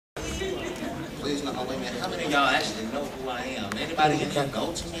please know. Oh, wait a minute. How many of y'all actually know who I am? Anybody in here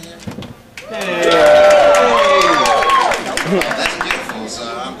go to me here? Oh, that's beautiful, so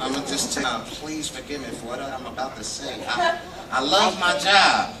I'm gonna just tell you, please forgive me for what I'm about to say. I love my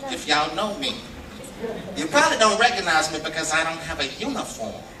job, if y'all know me. You probably don't recognize me because I don't have a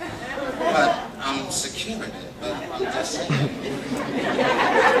uniform, but I'm security, but I'm just saying.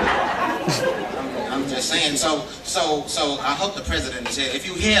 I'm just saying, so I hope the president is here. If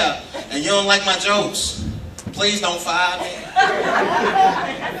you here and you don't like my jokes, please don't fire me.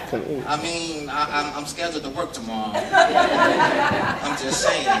 I mean, I'm scheduled to work tomorrow. I'm just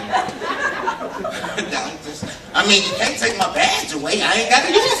saying. I mean, you can't take my badge away. I ain't got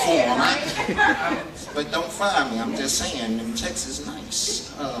a uniform. But don't fire me. I'm just saying, them checks is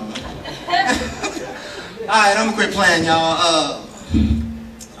nice. All right, I'm gonna quit playing, y'all.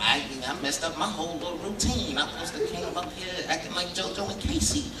 I messed up my whole little routine. I supposed to came up here acting like JoJo and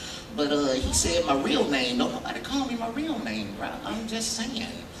Casey. But he said my real name. Don't nobody call me my real name, bro. I'm just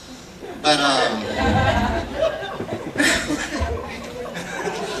saying. But I'm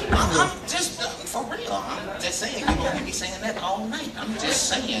just for real. I'm just saying. You're gonna hear me saying that all night. I'm just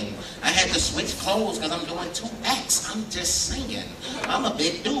saying. I had to switch clothes because I'm doing 2 acts. I'm just saying. I'm a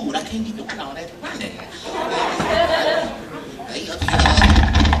big dude. I can't be doing all that running.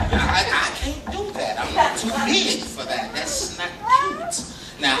 I can't do that. I'm not too big for that. That's not cute.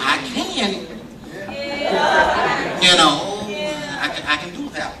 Now I can, you know, I can do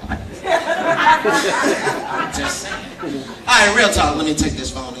that one. I'm just saying. All right, real talk. Let me take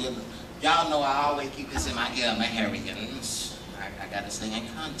this phone. Y'all know I always keep this in my ear, Meharryans. I gotta stay in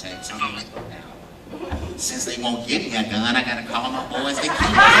contact. So I'm like, now, since they won't give me a gun, I gotta call my boys to keep it.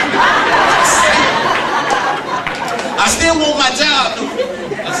 I still want my job, though.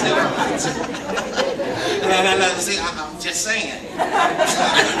 I still want my job. See, I'm just saying.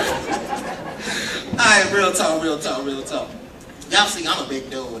 Alright, real talk. Y'all see, I'm a big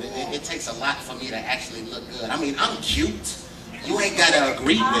dude. It takes a lot for me to actually look good. I mean, I'm cute. You ain't gotta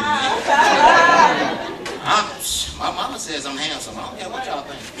agree with me. My mama says I'm handsome. I don't care what y'all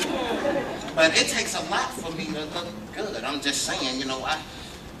think. But it takes a lot for me to look good. I'm just saying, you know, hold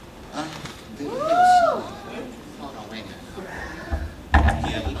on, wait a minute.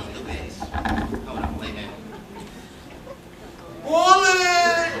 Yeah, we gonna do this. Hold on, wait a minute.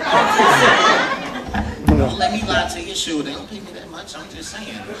 Don't let me lie to your shoe. They don't pay me that much. I'm just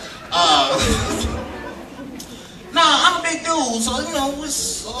saying. Nah, I'm a big dude, so you know,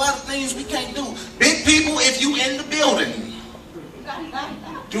 it's a lot of things we can't do. Big people, if you in the building,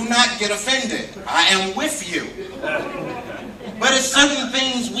 do not get offended. I am with you. But it's certain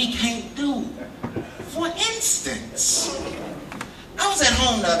things we can't do. For instance, I was at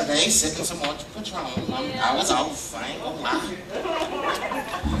home the other day sipping some more Patron. I was off, I ain't gonna lie.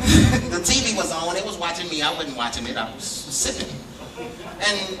 The TV was on, it was watching me, I wasn't watching it, I was sipping.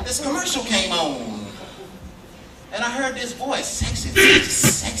 And this commercial came on. And I heard this voice, sexy,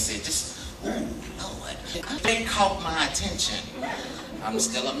 just, ooh, Lord. It caught my attention. I'm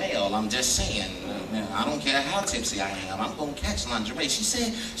still a male, I'm just saying. I don't care how tipsy I am, I'm gonna catch lingerie. She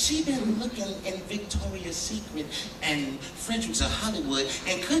said she been looking in Victoria's Secret and Fredericks of Hollywood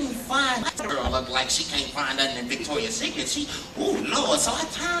and couldn't find a girl look like she can't find nothing in Victoria's Secret. Ooh, Lord, so I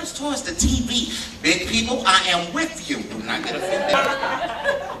turns towards the TV. Big people, I am with you. Do not get offended.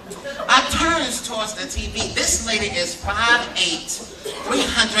 I turns towards the TV. This lady is 5'8",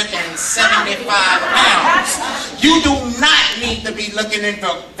 375 pounds. You do not need to be looking in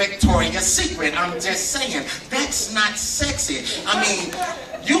Victoria's Secret. I'm just saying, that's not sexy. I mean,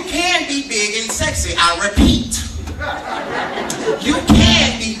 you can be big and sexy. I repeat. You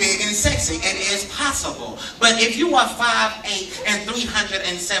can be big and sexy. It is possible. But if you are 5'8" and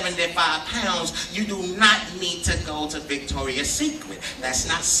 375 pounds, you do not need to go to Victoria's Secret. That's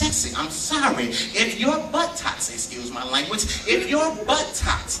not sexy. I'm sorry. If your buttocks, excuse my language, if your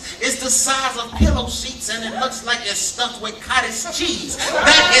buttocks is the size of pillow sheets and it looks like it's stuffed with cottage cheese,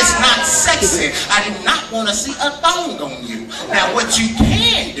 that is not sexy. I do not want to see a thong on you. Now, what you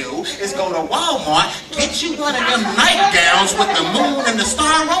can do is go to Walmart, get you one of them nightgowns with the moon and the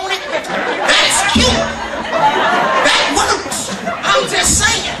star on it. That's cute. That works. I'm just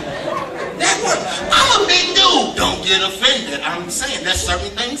saying. That works. I'm a big dude. Don't get offended. I'm saying there's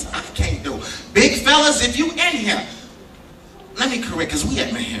certain things I can't do. Big fellas, if you in here, let me correct, because we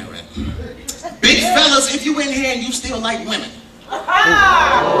at Meharry. Big fellas, if you in here and you still like women.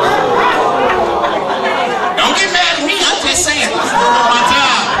 Don't get mad at me. I'm just saying. I still want my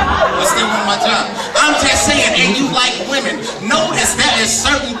job. I still want my job. I'm just saying, and you like women. Notice there is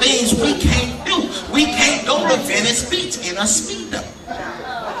certain things we can't do. We can't go to Venice Beach in a Speedo.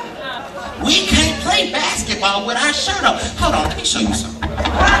 We can't play basketball with our shirt off. Hold on, let me show you something.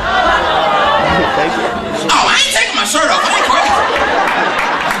 Oh, I ain't taking my shirt off. I ain't crazy.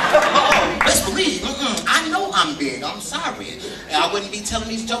 Best believe, I know I'm big. I'm sorry. I wouldn't be telling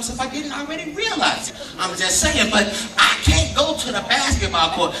these jokes if I didn't already realize it. I'm just saying, but I can't go to the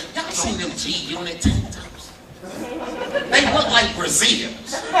basketball court. Y'all seen them G-Unit tank tops? They look like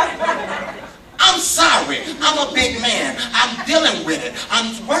Brazilians. I'm sorry. I'm a big man. I'm dealing with it.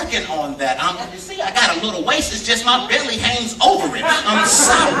 I'm working on that. You see, I got a little waist. It's just my belly hangs over it. I'm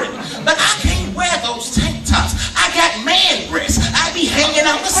sorry. But I can't wear those tank tops. I got man breasts. I be hanging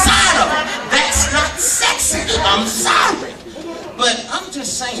out the side of them. That's not sexy. I'm sorry. But I'm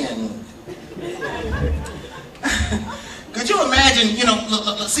just saying. Could you imagine, you know,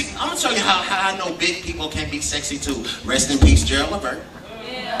 look, see, I'm going to show you how I know big people can be sexy too. Rest in peace, Gerald Levert.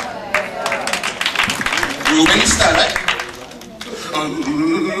 Ruben Studdard.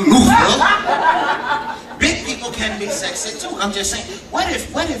 Big people can be sexy too. I'm just saying, what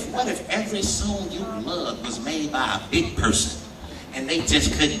if every song you loved was made by a big person and they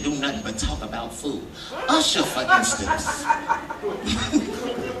just couldn't do nothing but talk about food? Usher, for instance.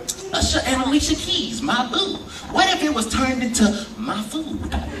 Usher and Alicia Keys, my boo. What if it was turned into my food?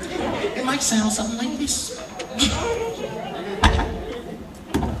 It might sound something like this.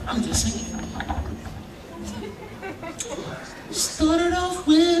 I'm just saying. Started off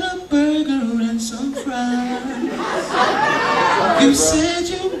with a burger and some fries. You said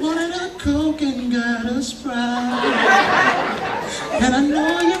you wanted a Coke and got a Sprite. And I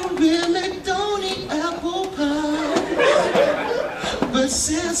know you really don't eat apple pie. But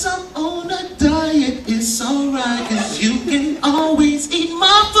since I'm on a diet, it's alright, 'cause you can always eat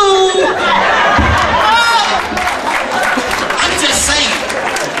my food. I'm just saying.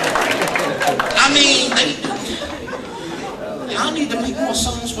 I mean, I need to make more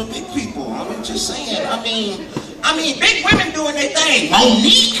songs for big people. I'm just saying. I mean, big women doing their thing.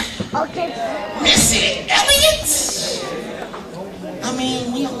 Monique, Missy Elliott. I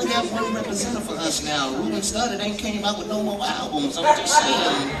mean, we only got one representative for us now. Ruben Studdard ain't came out with no more albums. I'm just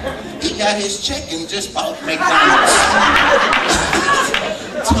saying. He got his check and just bought McDonald's.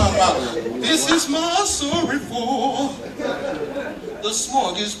 Talking about, this is my sorry for the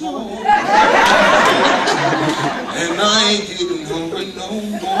smorgasbord. And I ain't getting hungry no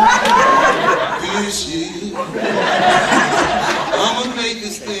more this year. I'ma make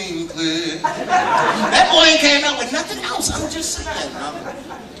this thing clear. That boy ain't came out with nothing else. I'm just saying.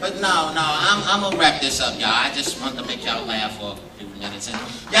 But no, I'm gonna wrap this up, y'all. I just want to make y'all laugh for a few minutes. And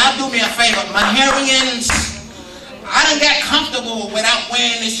y'all do me a favor, Meharryans. I done got comfortable without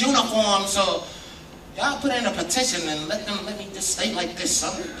wearing this uniform, so y'all put in a petition and let me just stay like this.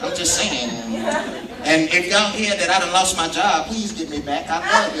 I'm just saying. And if y'all hear that I done lost my job, please get me back. I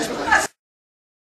love this